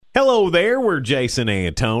Hello there, we're Jason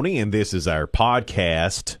and Tony, and this is our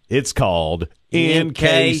podcast. It's called In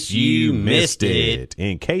Case You Missed It.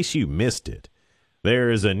 In case you missed it,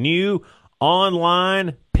 there is a new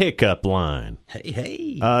online pickup line.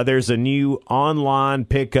 Hey. There's a new online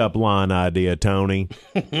pickup line idea, Tony.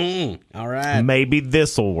 All right. Maybe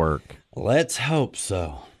this'll work. Let's hope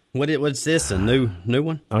so. What's this? A new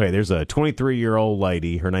one? Okay, there's a 23-year-old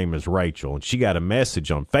lady. Her name is Rachel, and she got a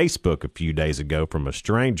message on Facebook a few days ago from a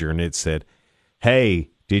stranger, and it said, "Hey,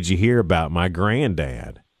 did you hear about my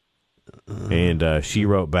granddad?" And she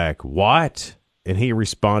wrote back, "What?" And he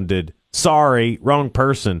responded, "Sorry, wrong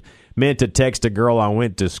person. Meant to text a girl I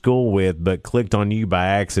went to school with, but clicked on you by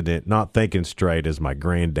accident, not thinking straight as my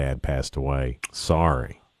granddad passed away.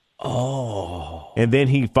 Sorry." Oh. And then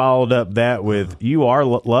he followed up that with, "You are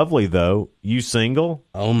lovely, though. You single?"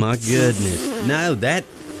 Oh, my goodness. No, that...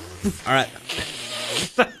 All right.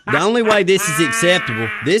 The only way this is acceptable,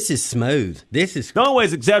 this is smooth. This is... The only way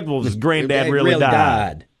it's acceptable is his granddad really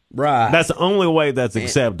died. Right. That's the only way that's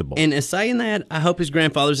acceptable. And saying that, I hope his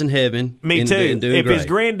grandfather's in heaven. Me too. If his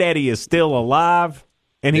granddaddy is still alive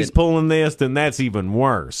and he's pulling this, then that's even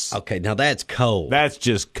worse. Okay, now that's cold. That's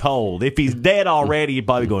just cold. If he's dead already, you're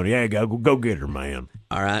probably going, "Yeah, go get her, man."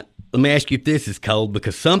 All right. Let me ask you if this is cold,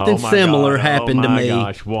 because something similar happened to me. Oh, my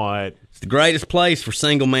gosh, what? It's the greatest place for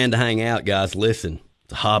single man to hang out, guys. Listen,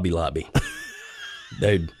 it's a Hobby Lobby.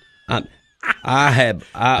 Dude, I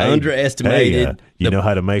underestimated you know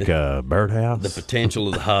how to make a birdhouse? the potential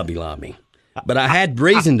of the Hobby Lobby. But I had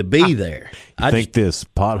reason to be there. I think this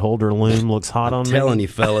potholder loom looks hot on me? Telling you,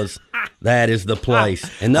 fellas, that is the place.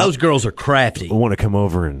 And those girls are crafty. I want to come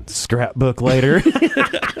over and scrapbook later.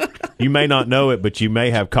 You may not know it, but you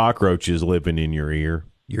may have cockroaches living in your ear.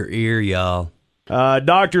 Your ear, y'all.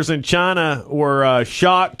 Doctors in China were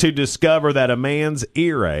shocked to discover that a man's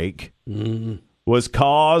earache was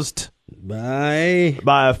caused by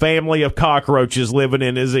a family of cockroaches living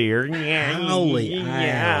in his ear.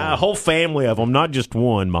 Yeah, a whole family of them, not just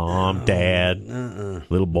one. Mom, dad,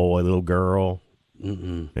 little boy, little girl,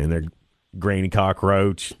 and their granny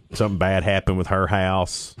cockroach. Something bad happened with her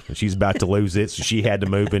house, and she's about to lose it, so she had to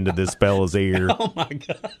move into this fella's ear. Oh, my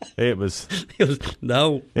God. It was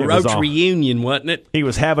roach reunion, wasn't it? He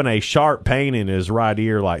was having a sharp pain in his right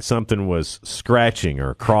ear, like something was scratching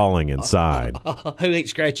or crawling inside. Who ain't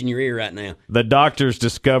scratching your ear right now? The doctors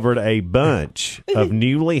discovered a bunch of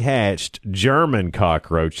newly hatched German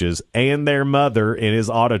cockroaches and their mother in his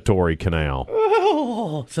auditory canal.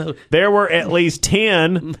 Oh, so there were at least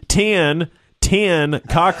 10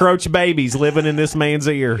 cockroach babies living in this man's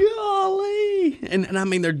ear. Golly. And I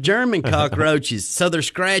mean, they're German cockroaches, so they're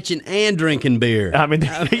scratching and drinking beer. I mean,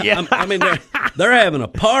 yeah. I mean, they're having a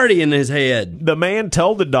party in his head. The man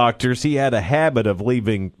told the doctors he had a habit of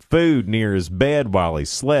leaving food near his bed while he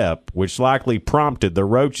slept, which likely prompted the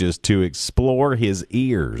roaches to explore his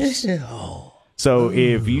ears. So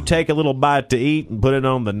if you take a little bite to eat and put it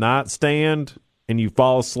on the nightstand and you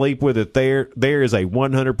fall asleep with it there is a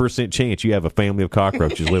 100% chance you have a family of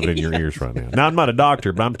cockroaches living in your ears right now. Now, I'm not a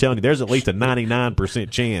doctor, but I'm telling you, there's at least a 99%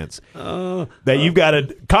 chance that you've got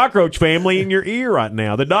a cockroach family in your ear right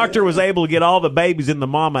now. The doctor was able to get all the babies in the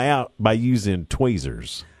mama out by using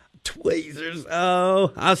tweezers. Tweezers?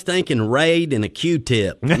 Oh, I was thinking Raid and a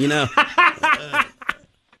Q-tip, you know.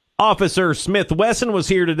 Officer Smith Wesson was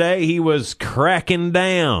here today. He was cracking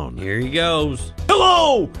down. Here he goes.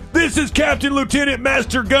 Hello, this is Captain Lieutenant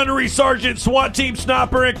Master Gunnery Sergeant SWAT Team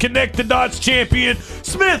Sniper and Connect the Dots Champion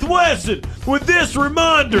Smith Wesson with this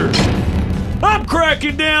reminder. I'm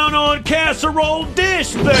cracking down on casserole dish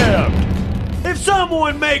theft. If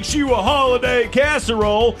someone makes you a holiday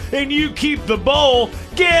casserole and you keep the bowl,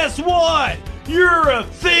 guess what? You're a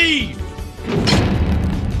thief.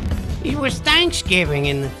 It was Thanksgiving,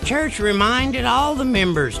 and the church reminded all the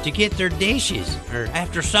members to get their dishes.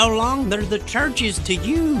 After so long, they're the church's to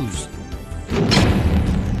use.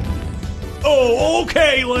 Oh,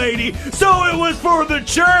 okay, lady. So it was for the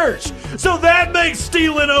church. So that makes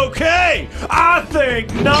stealing okay. I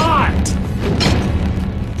think not.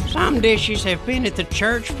 Some dishes have been at the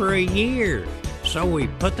church for a year, so we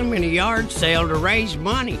put them in a yard sale to raise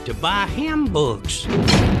money to buy hymn books.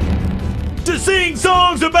 To sing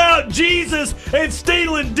songs about Jesus and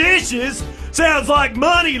stealing dishes sounds like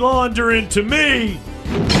money laundering to me.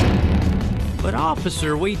 But,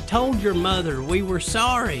 officer, we told your mother we were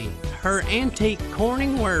sorry. Her antique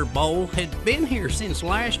Corningware bowl had been here since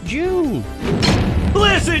last June.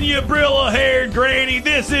 Listen, you Brillo-haired granny,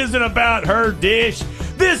 this isn't about her dish.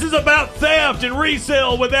 This is about theft and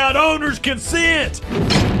resale without owner's consent.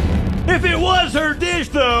 If it was her dish,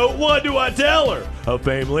 though, what do I tell her? A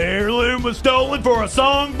family heirloom was stolen for a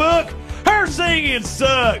songbook? Her singing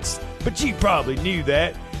sucks, but you probably knew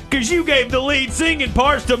that, because you gave the lead singing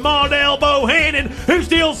parts to Maudel Bohannon, who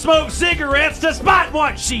still smokes cigarettes despite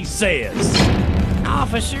what she says.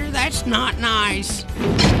 Officer, that's not nice.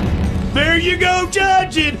 There you go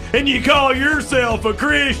judging, and you call yourself a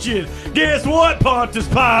Christian. Guess what, Pontius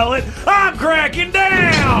Pilate? I'm cracking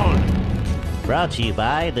down! Brought to you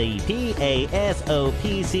by the PASOPCW,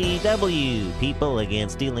 People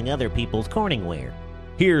Against Stealing Other People's Corningware.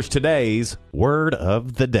 Here's today's Word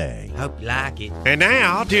of the Day. Hope you like it. And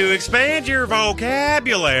now, to expand your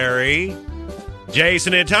vocabulary,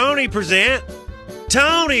 Jason and Tony present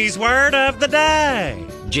Tony's Word of the Day.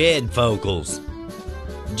 Jedfocles.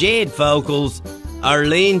 Jedfocles are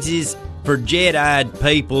lenses for Jedi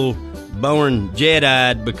people born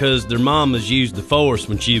Jedi because their mamas used the Force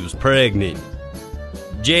when she was pregnant.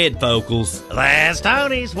 Jedfocles. That's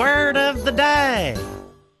Tony's Word of the Day.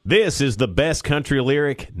 This is the best country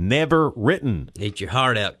lyric never written. Eat your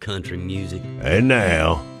heart out, country music. And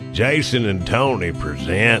now, Jason and Tony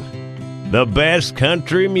present the best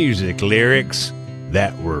country music lyrics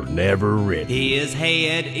that were never written. His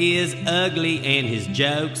head is ugly and his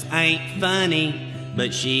jokes ain't funny,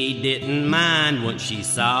 but she didn't mind when she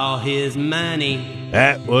saw his money.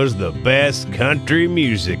 That was the best country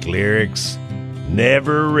music lyrics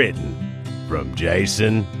never written from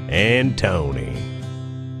Jason and Tony.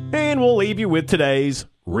 And we'll leave you with today's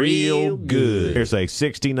Real Good. There's a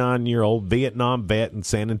 69-year-old Vietnam vet in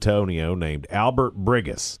San Antonio named Albert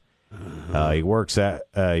Brigus. He worked at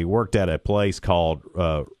a place called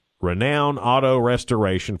Renown Auto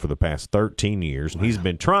Restoration for the past 13 years. And he's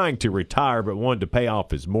been trying to retire but wanted to pay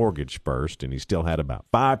off his mortgage first, and he still had about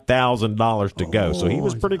 $5,000 to go. So he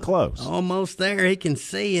was pretty close. Almost there. He can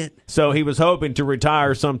see it. So he was hoping to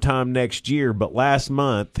retire sometime next year, but last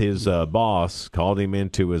month his boss called him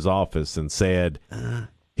into his office and said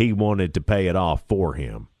he wanted to pay it off for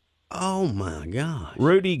him. Oh, my gosh.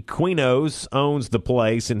 Rudy Quinos owns the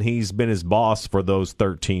place, and he's been his boss for those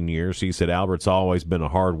 13 years. He said Albert's always been a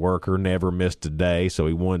hard worker, never missed a day, so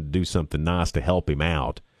he wanted to do something nice to help him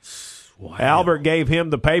out. Wow. Albert gave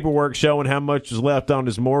him the paperwork showing how much was left on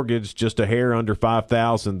his mortgage, just a hair under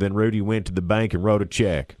 $5,000. Then Rudy went to the bank and wrote a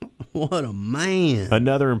check. What a man.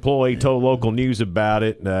 Another employee told local news about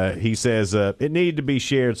it. He says it needed to be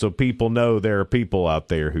shared so people know there are people out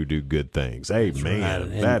there who do good things. Hey,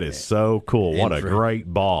 man, right. that is so cool. What a for-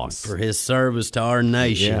 great boss. For his service to our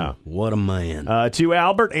nation. Yeah. What a man. To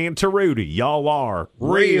Albert and to Rudy, y'all are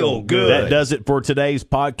Real good. That does it for today's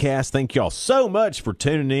podcast. Thank y'all so much for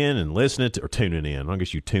tuning in and listening to, or tuning in. I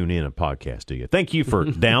guess you tune in a podcast, do you? Thank you for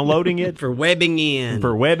downloading it. For webbing in.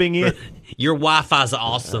 For webbing it. Your Wi-Fi's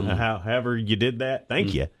awesome. However you did that.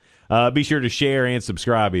 Thank you. Be sure to share and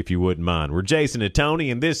subscribe if you wouldn't mind. We're Jason and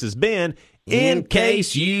Tony, and this has been In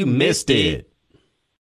Case You Missed It.